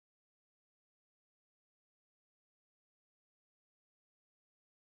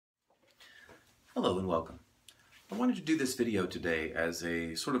Hello and welcome. I wanted to do this video today as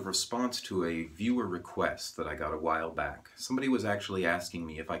a sort of response to a viewer request that I got a while back. Somebody was actually asking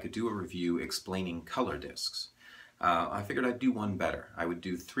me if I could do a review explaining color discs. I figured I'd do one better. I would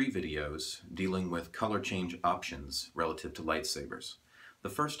do 3 videos dealing with color change options relative to lightsabers. The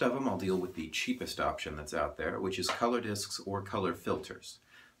first of them I'll deal with the cheapest option that's out there, which is color discs or color filters.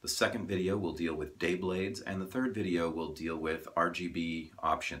 The second video will deal with day blades, and the third video will deal with RGB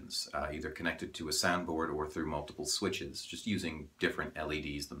options, either connected to a soundboard or through multiple switches, just using different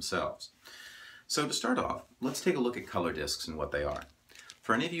LEDs themselves. So to start off, let's take a look at color discs and what they are.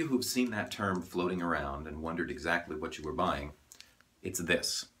 For any of you who've seen that term floating around and wondered exactly what you were buying, it's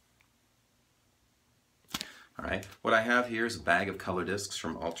this. All right, what I have here is a bag of color discs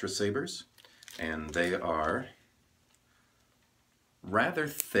from lightsabers, and they are rather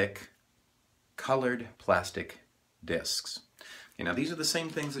thick colored plastic discs. Okay, now these are the same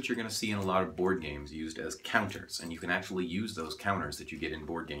things that you're going to see in a lot of board games used as counters, and you can actually use those counters that you get in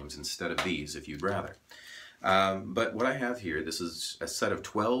board games instead of these if you'd rather. But what I have here, this is a set of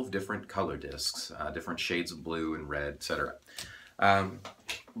 12 different color discs, different shades of blue and red, etc.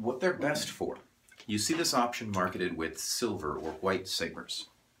 What they're best for, you see this option marketed with silver or white sabers.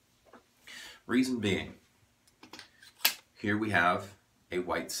 Reason being, here we have a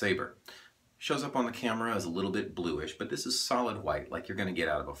white saber. Shows up on the camera as a little bit bluish, but this is solid white, like you're going to get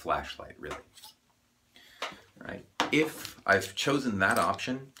out of a flashlight, really. All right. If I've chosen that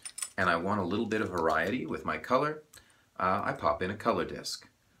option and I want a little bit of variety with my color, I pop in a color disc.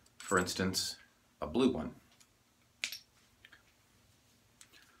 For instance, a blue one.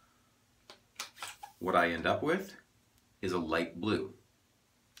 What I end up with is a light blue.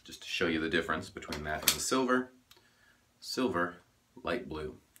 Just to show you the difference between that and the silver. Silver, light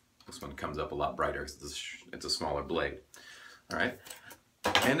blue. This one comes up a lot brighter because it's a smaller blade. All right.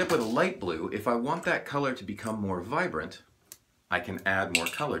 I end up with a light blue. If I want that color to become more vibrant, I can add more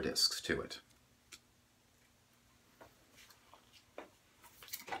color discs to it.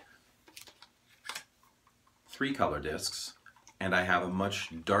 Three color discs, and I have a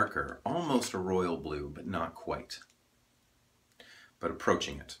much darker, almost a royal blue, but not quite, but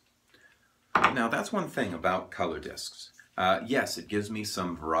approaching it. Now that's one thing about color discs. Yes, it gives me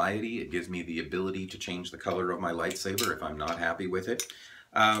some variety. It gives me the ability to change the color of my lightsaber if I'm not happy with it.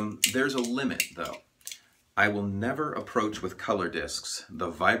 There's a limit though. I will never approach with color discs the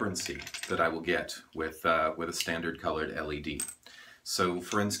vibrancy that I will get with a standard colored LED. So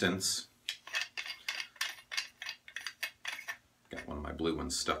for instance, got one of my blue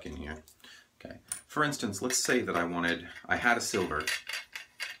ones stuck in here. Okay. For instance, let's say that I had a silver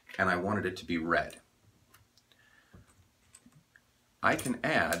and I wanted it to be red. I can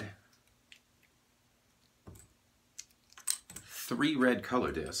add 3 red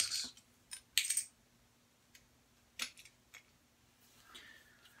color discs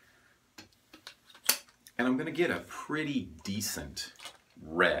and I'm going to get a pretty decent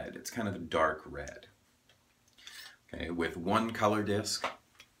red. It's kind of a dark red. Okay, with 1 color disc,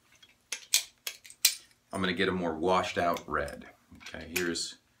 I'm going to get a more washed out red. Okay,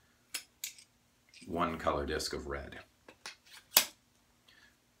 here's 1 color disc of red.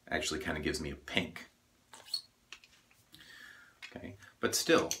 Actually kind of gives me a pink. Okay, but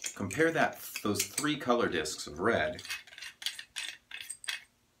still, compare those 3 color discs of red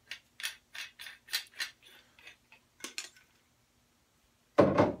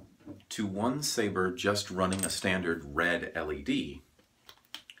to 1 saber just running a standard red LED.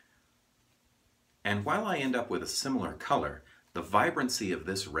 And while I end up with a similar color, the vibrancy of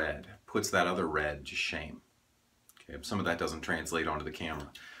this red puts that other red to shame. Okay, some of that doesn't translate onto the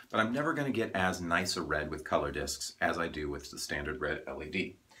camera. But I'm never going to get as nice a red with color discs as I do with the standard red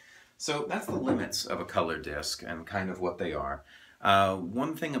LED. So that's the limits of a color disc and kind of what they are.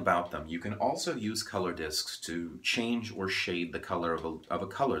 One thing about them, you can also use color discs to change or shade the color of a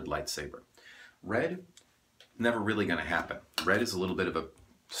colored lightsaber. Red, never really going to happen. Red is a little bit of a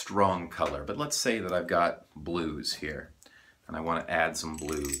strong color, but let's say that I've got blues here and I want to add some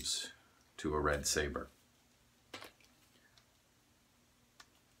blues to a red saber.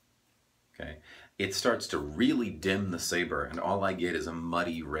 Okay. It starts to really dim the saber and all I get is a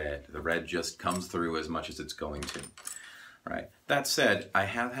muddy red. The red just comes through as much as it's going to. Right. That said, I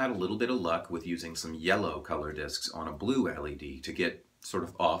have had a little bit of luck with using some yellow color discs on a blue LED to get sort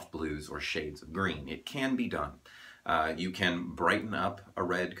of off blues or shades of green. It can be done. You can brighten up a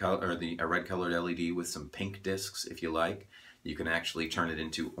red colored LED with some pink discs if you like. You can actually turn it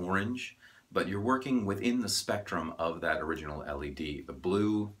into orange, but you're working within the spectrum of that original LED. The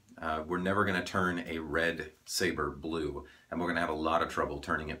blue, we're never going to turn a red saber blue, and we're going to have a lot of trouble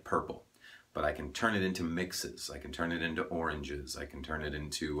turning it purple. but I can turn it into mixes. I can turn it into oranges. I can turn it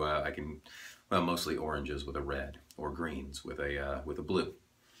into, well, mostly oranges with a red, or greens with a blue.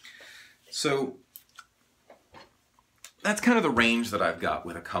 So that's kind of the range that I've got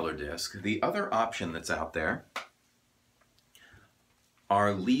with a color disc. The other option that's out there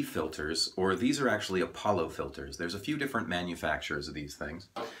are Lee filters, or these are actually Apollo filters. There's a few different manufacturers of these things,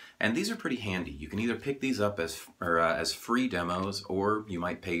 and these are pretty handy. You can either pick these up as free demos, or you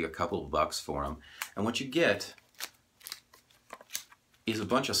might pay a couple of bucks for them. And what you get is a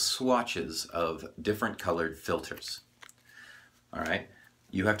bunch of swatches of different colored filters. All right,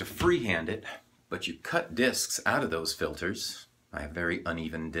 you have to freehand it, but you cut discs out of those filters. I have very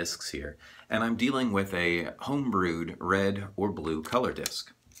uneven discs here, and I'm dealing with a homebrewed red or blue color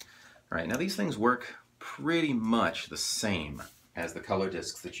disc. All right, now these things work pretty much the same as the color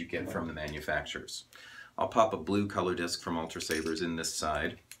discs that you get from the manufacturers. I'll pop a blue color disc from Ultra Sabers in this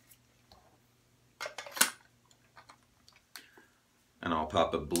side, and I'll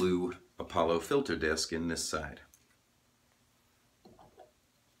pop a blue Apollo filter disc in this side.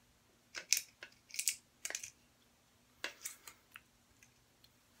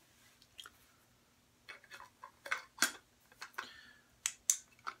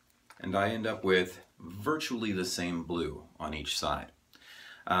 And I end up with virtually the same blue on each side.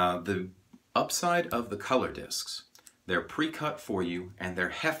 The upside of the color discs, they're pre-cut for you and they're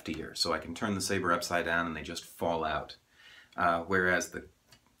heftier, so I can turn the saber upside down and they just fall out. Whereas the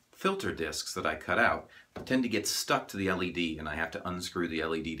filter discs that I cut out tend to get stuck to the LED, and I have to unscrew the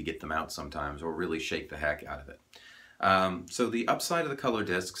LED to get them out sometimes, or really shake the heck out of it. So the upside of the color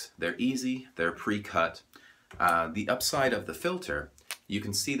discs, they're easy, they're pre-cut. The upside of the filter, you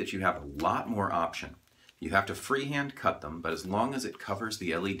can see that you have a lot more option. You have to freehand cut them, but as long as it covers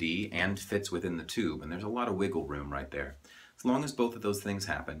the LED and fits within the tube, and there's a lot of wiggle room right there, as long as both of those things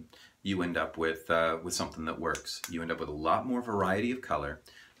happen, you end up with something that works. You end up with a lot more variety of color,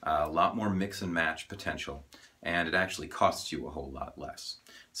 a lot more mix and match potential, and it actually costs you a whole lot less.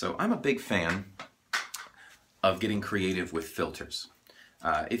 So I'm a big fan of getting creative with filters.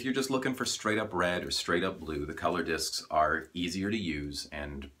 If you're just looking for straight up red or straight up blue, the color discs are easier to use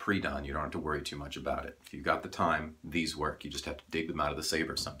and pre-done. You don't have to worry too much about it. If you've got the time, these work. You just have to dig them out of the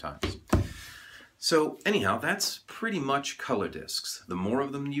saber sometimes. So anyhow, that's pretty much color discs. The more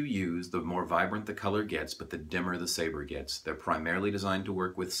of them you use, the more vibrant the color gets, but the dimmer the saber gets. They're primarily designed to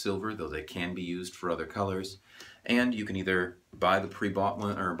work with silver, though they can be used for other colors. And you can either buy the pre-bought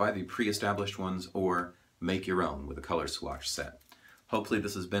one or buy the pre-established ones, or make your own with a color swatch set. Hopefully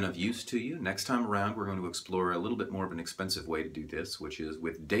this has been of use to you. Next time around, we're going to explore a little bit more of an expensive way to do this, which is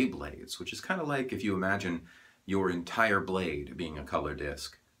with day blades, which is kind of like if you imagine your entire blade being a color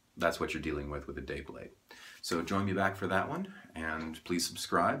disc. That's what you're dealing with a day blade. So join me back for that one, and please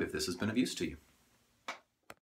subscribe if this has been of use to you.